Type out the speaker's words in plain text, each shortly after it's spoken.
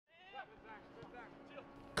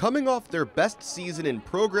Coming off their best season in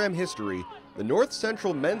program history, the North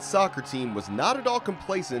Central men's soccer team was not at all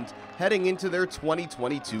complacent heading into their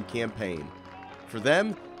 2022 campaign. For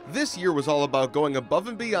them, this year was all about going above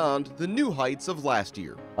and beyond the new heights of last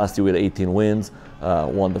year. Last year we had 18 wins,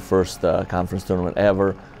 won the first conference tournament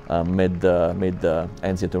ever, made the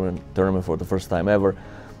NCAA tournament for the first time ever.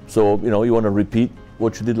 So, you want to repeat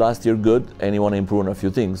what you did last year good, and you want to improve on a few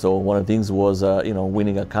things. So one of the things was,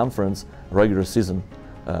 winning a conference regular season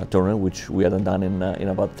tournament, which we hadn't done in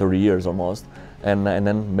about 30 years almost, and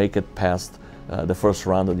then make it past the first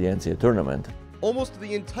round of the NCAA tournament. Almost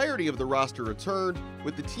the entirety of the roster returned,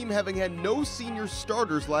 with the team having had no senior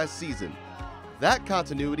starters last season. That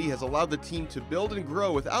continuity has allowed the team to build and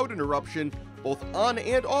grow without interruption, both on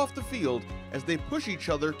and off the field, as they push each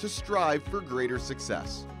other to strive for greater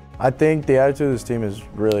success. I think the attitude of this team is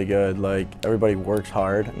really good. Like, everybody works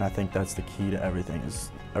hard, and I think that's the key to everything,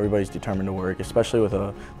 is everybody's determined to work, especially with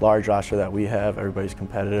a large roster that we have. Everybody's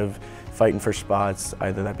competitive, fighting for spots,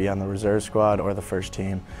 either that be on the reserve squad or the first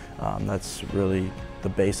team. That's really the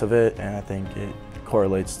base of it, and I think it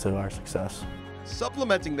correlates to our success.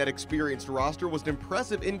 Supplementing that experienced roster was an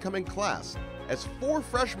impressive incoming class, as 4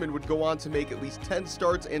 freshmen would go on to make at least 10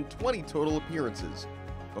 starts and 20 total appearances.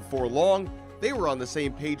 Before long, they were on the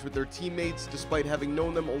same page with their teammates, despite having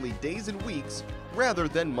known them only days and weeks rather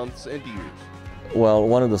than months and years. Well,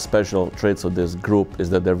 one of the special traits of this group is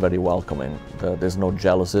that they're very welcoming. There's no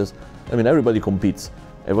jealousies. I mean, everybody competes.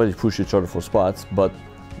 Everybody pushes each other for spots, but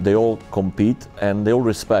they all compete and they all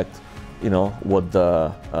respect, what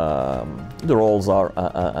the roles are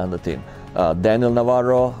on the team. Daniel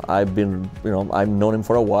Navarro, I've known him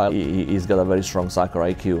for a while. He's got a very strong soccer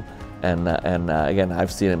IQ, and again,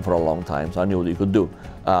 I've seen him for a long time, so I knew what he could do.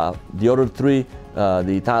 The other 3,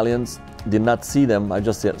 the Italians, did not see them. I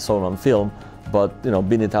just saw them on film. But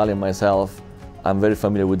being Italian myself, I'm very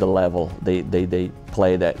familiar with the level they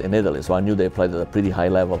played at in Italy. So I knew they played at a pretty high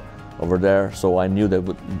level over there. So I knew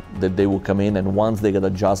that they would come in, and once they get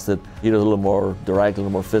adjusted, either a little more direct, a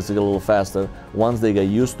little more physical, a little faster. Once they get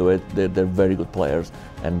used to it, they're very good players,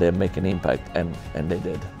 and they make an impact, and they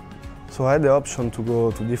did. So I had the option to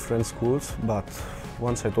go to different schools, but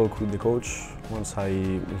once I talked with the coach, once I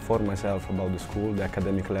informed myself about the school, the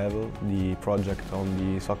academic level, the project on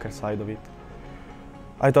the soccer side of it,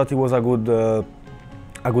 I thought it was a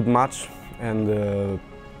good match, and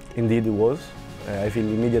indeed it was. I feel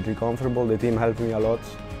immediately comfortable. The team helped me a lot.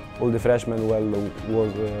 All the freshmen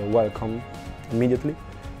was welcome immediately,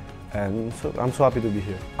 and so I'm so happy to be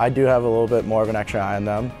here. I do have a little bit more of an extra eye on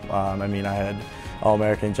them. I had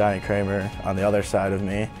All-American Johnny Kramer on the other side of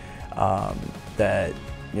me. That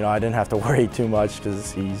I didn't have to worry too much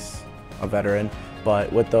because he's a veteran.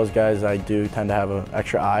 But with those guys, I do tend to have an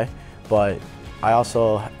extra eye. But I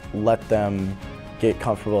also let them get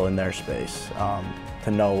comfortable in their space to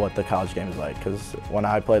know what the college game is like. Because when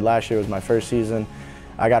I played last year, it was my first season.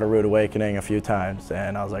 I got a rude awakening a few times,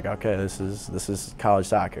 and I was like, okay, this is college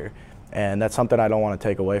soccer, and that's something I don't want to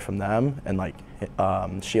take away from them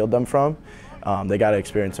and shield them from. They got to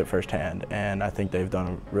experience it firsthand, and I think they've done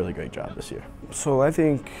a really great job this year. So I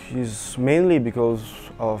think it's mainly because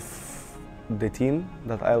of the team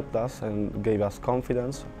that helped us and gave us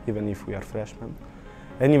confidence, even if we are freshmen.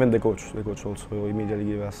 And even the coach also immediately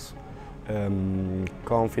gave us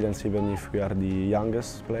confidence, even if we are the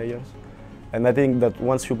youngest players. And I think that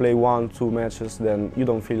once you play 1-2 matches, then you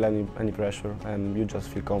don't feel any pressure, and you just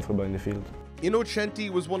feel comfortable in the field. Innocenti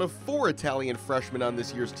was one of 4 Italian freshmen on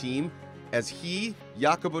this year's team, as he,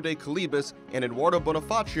 Jacopo De Calibis, and Eduardo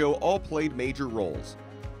Bonifacio all played major roles.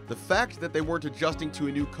 The fact that they weren't adjusting to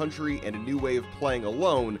a new country and a new way of playing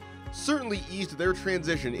alone certainly eased their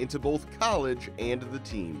transition into both college and the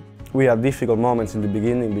team. We had difficult moments in the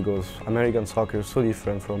beginning because American soccer is so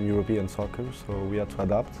different from European soccer, so we had to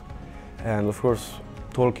adapt. And of course,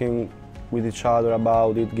 talking with each other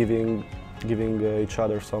about it, giving each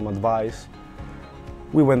other some advice.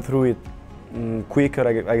 We went through it quicker,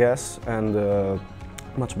 I guess, and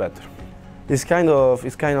much better. It's kind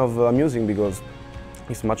of amusing because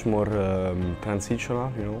it's much more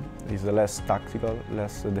transitional, It's less tactical,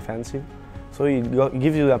 less defensive. So it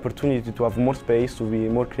gives you the opportunity to have more space, to be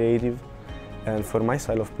more creative, and for my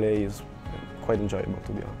style of play, it's quite enjoyable,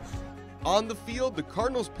 to be honest. On the field, the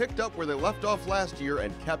Cardinals picked up where they left off last year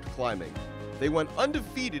and kept climbing. They went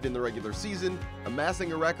undefeated in the regular season,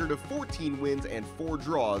 amassing a record of 14 wins and 4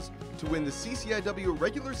 draws to win the CCIW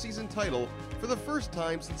regular season title for the first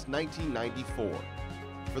time since 1994.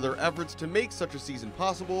 For their efforts to make such a season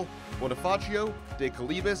possible, Bonifacio, De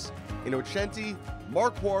Calibis, Innocenti,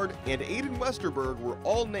 Marquardt, and Aidan Westerberg were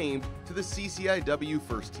all named to the CCIW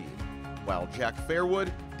first team. while Jack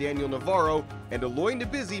Fairwood, Daniel Navarro, and Eloy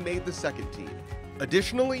Nabizzi made the second team.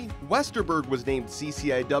 Additionally, Westerberg was named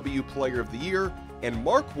CCIW Player of the Year and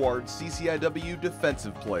Marquardt CCIW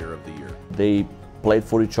Defensive Player of the Year. They played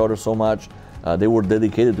for each other so much, they were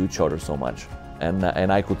dedicated to each other so much, and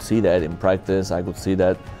I could see that in practice. I could see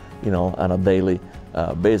that, on a daily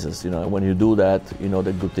basis. When you do that,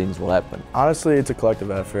 that good things will happen. Honestly, it's a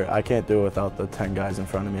collective effort. I can't do it without the 10 guys in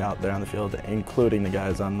front of me out there on the field, including the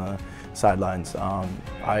guys on the sidelines.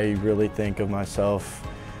 I really think of myself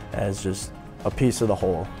as just a piece of the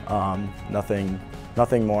whole.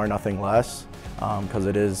 Nothing more, nothing less, because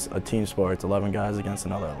it is a team sport. It's 11 guys against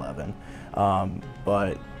another 11.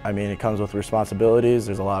 But I mean, it comes with responsibilities.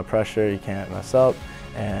 There's a lot of pressure. You can't mess up,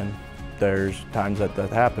 and there's times that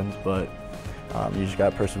happens. But you just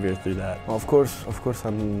got to persevere through that. Of course,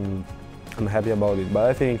 I'm happy about it. But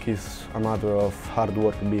I think it's a matter of hard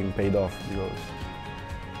work being paid off, because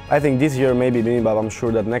I think this year maybe me, but I'm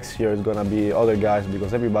sure that next year is gonna be other guys,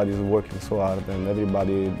 because everybody is working so hard and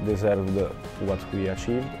everybody deserves what we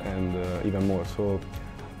achieved and even more. So,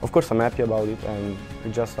 of course, I'm happy about it, and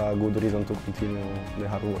it's just a good reason to continue the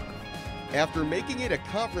hard work. After making it a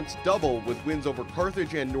conference double with wins over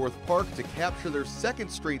Carthage and North Park to capture their second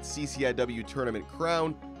straight CCIW tournament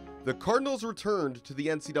crown, the Cardinals returned to the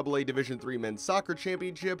NCAA Division III Men's Soccer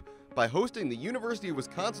Championship by hosting the University of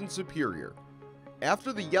Wisconsin-Superior.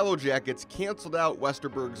 After the Yellow Jackets canceled out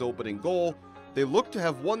Westerberg's opening goal, they looked to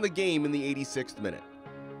have won the game in the 86th minute.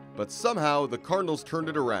 But somehow, the Cardinals turned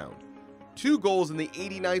it around. 2 goals in the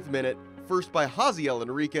 89th minute, first by Jaziel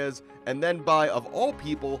Enriquez, and then by, of all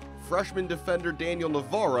people, freshman defender Daniel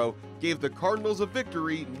Navarro, gave the Cardinals a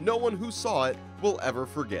victory no one who saw it will ever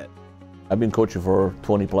forget. I've been coaching for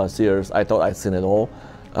 20 plus years. I thought I'd seen it all,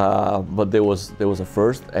 but there was a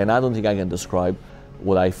first, and I don't think I can describe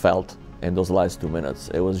what I felt in those last 2 minutes.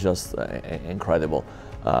 It was just incredible.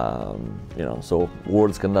 So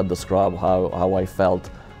words cannot describe how I felt,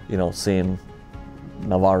 seeing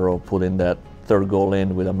Navarro put in that third goal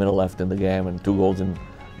in with a minute left in the game and 2 goals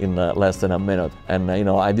in less than a minute. And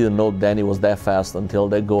I didn't know Danny was that fast until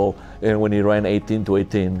that goal. And when he ran 18 to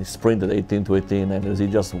 18, he sprinted 18 to 18, and he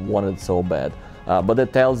just wanted it so bad. But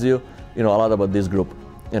that tells you, a lot about this group.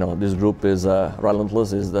 This group is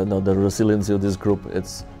relentless. Is the resiliency of this group?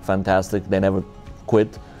 It's fantastic. They never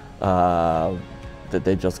quit. That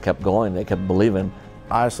they just kept going. They kept believing.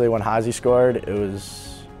 Honestly, when Hazi scored, it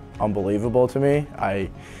was unbelievable to me. I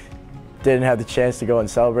didn't have the chance to go and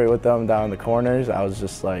celebrate with them down in the corners. I was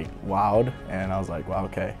just like wowed, and I was like, wow,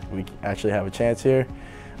 okay, we actually have a chance here.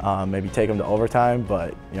 Maybe take them to overtime,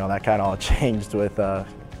 but that kind of all changed with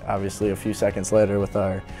obviously a few seconds later with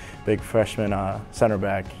our big freshman center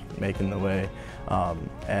back making the way.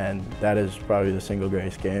 And that is probably the single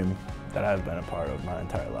greatest game that I've been a part of my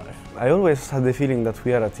entire life. I always had the feeling that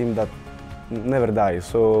we are a team that never dies.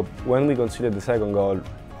 So when we conceded the second goal,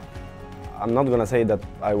 I'm not gonna say that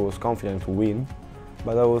I was confident to win,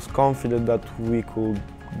 but I was confident that we could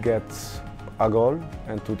get a goal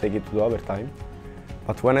and to take it to the overtime.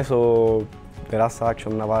 But when I saw the last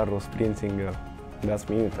action, Navarro sprinting the last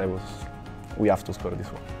minute, we have to score this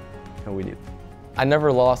one, and we did. I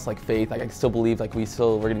never lost faith. I still believe we're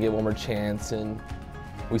gonna get one more chance, and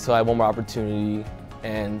we still have one more opportunity.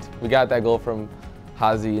 And we got that goal from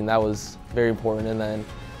Hazi, and that was very important. And then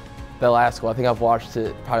that last goal, I think I've watched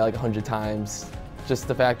it probably 100 times. Just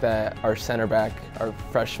the fact that our center back, our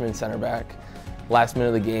freshman center back, last minute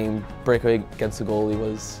of the game, breakaway against the goalie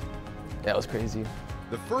was crazy.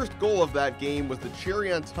 The first goal of that game was the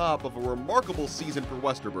cherry on top of a remarkable season for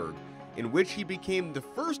Westerberg, in which he became the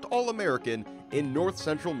first All-American in North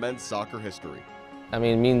Central men's soccer history. I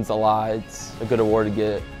mean, it means a lot. It's a good award to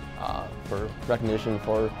get for recognition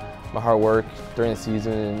for my hard work during the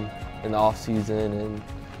season and in the off-season.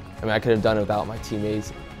 And I could have done it without my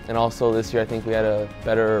teammates. And also this year, I think we had a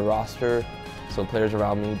better roster, so players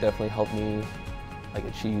around me definitely helped me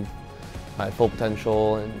achieve my full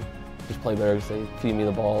potential and just play better because they feed me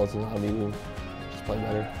the balls and allowed me to just play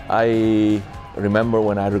better. I remember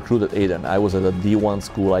when I recruited Aidan. I was at a D1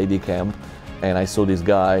 school ID camp, and I saw this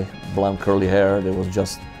guy, blonde curly hair, that was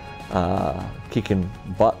just kicking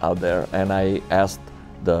butt out there. And I asked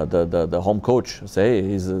the home coach, say,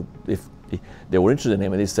 if they were interested in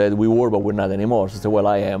him, and he said, we were, but we're not anymore. So I said, well,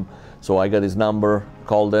 I am. So I got his number,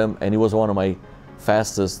 called him, and he was one of my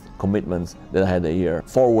fastest commitments that I had a year.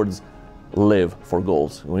 Forwards live for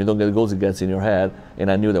goals. When you don't get goals, it gets in your head, and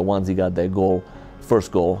I knew that once he got that goal,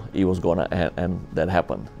 first goal, he was gonna, and that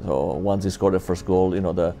happened. So once he scored the first goal,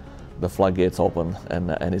 the floodgates open,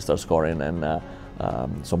 and he starts scoring, and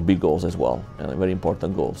some big goals as well, and a very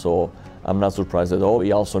important goal. So I'm not surprised at all.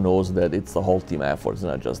 He also knows that it's a whole team effort, it's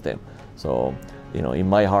not just him. So, you know, in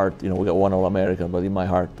my heart, you know, we got 1 All-American, but in my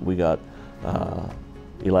heart, we got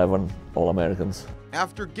 11 All-Americans.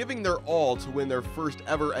 After giving their all to win their first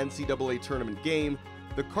ever NCAA tournament game,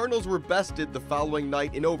 the Cardinals were bested the following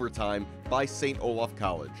night in overtime by St. Olaf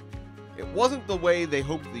College. It wasn't the way they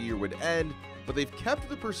hoped the year would end, but they've kept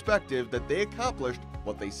the perspective that they accomplished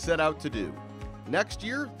what they set out to do. Next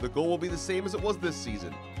year, the goal will be the same as it was this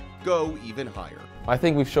season: go even higher. I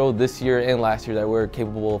think we've showed this year and last year that we're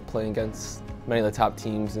capable of playing against many of the top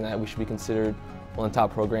teams and that we should be considered one of the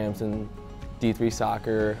top programs in D3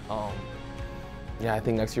 soccer. Yeah, I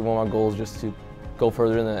think next year one of our goals is just to go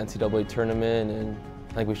further in the NCAA tournament, and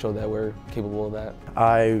I think we showed that we're capable of that.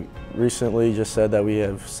 I recently just said that we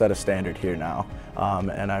have set a standard here now,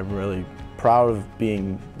 and I'm really proud of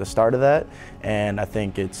being the start of that, and I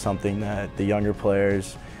think it's something that the younger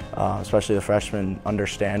players, especially the freshmen,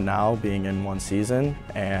 understand now being in one season,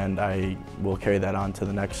 and I will carry that on to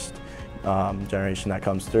the next generation that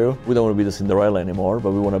comes through. We don't want to be the Cinderella anymore,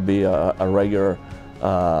 but we want to be a regular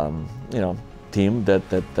you know, team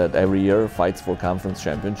that every year fights for conference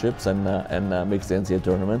championships and makes the NCAA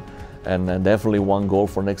tournament. And definitely one goal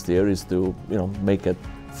for next year is to, you know, make it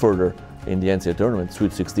further in the NCAA tournament,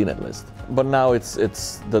 Sweet 16 at least. But now it's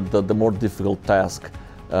the more difficult task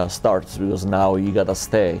starts, because now you gotta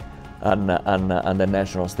stay on the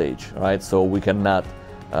national stage, right? So we cannot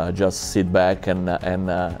just sit back and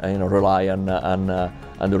you know, rely on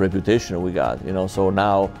the reputation we got, you know. So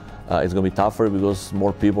now it's going to be tougher because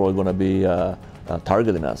more people are going to be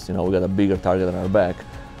targeting us. You know, we got a bigger target on our back.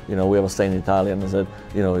 You know, we have a saying in Italian that,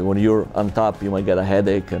 you know, when you're on top, you might get a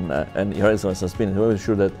headache and your head's going to spin. We're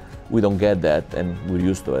sure that we don't get that, and we're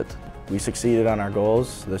used to it. We succeeded on our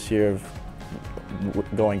goals this year of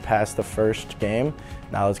going past the first game.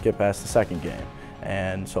 Now let's get past the second game,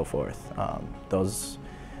 and so forth.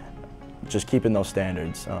 Just keeping those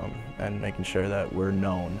standards and making sure that we're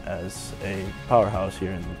known as a powerhouse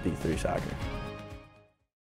here in D3 soccer.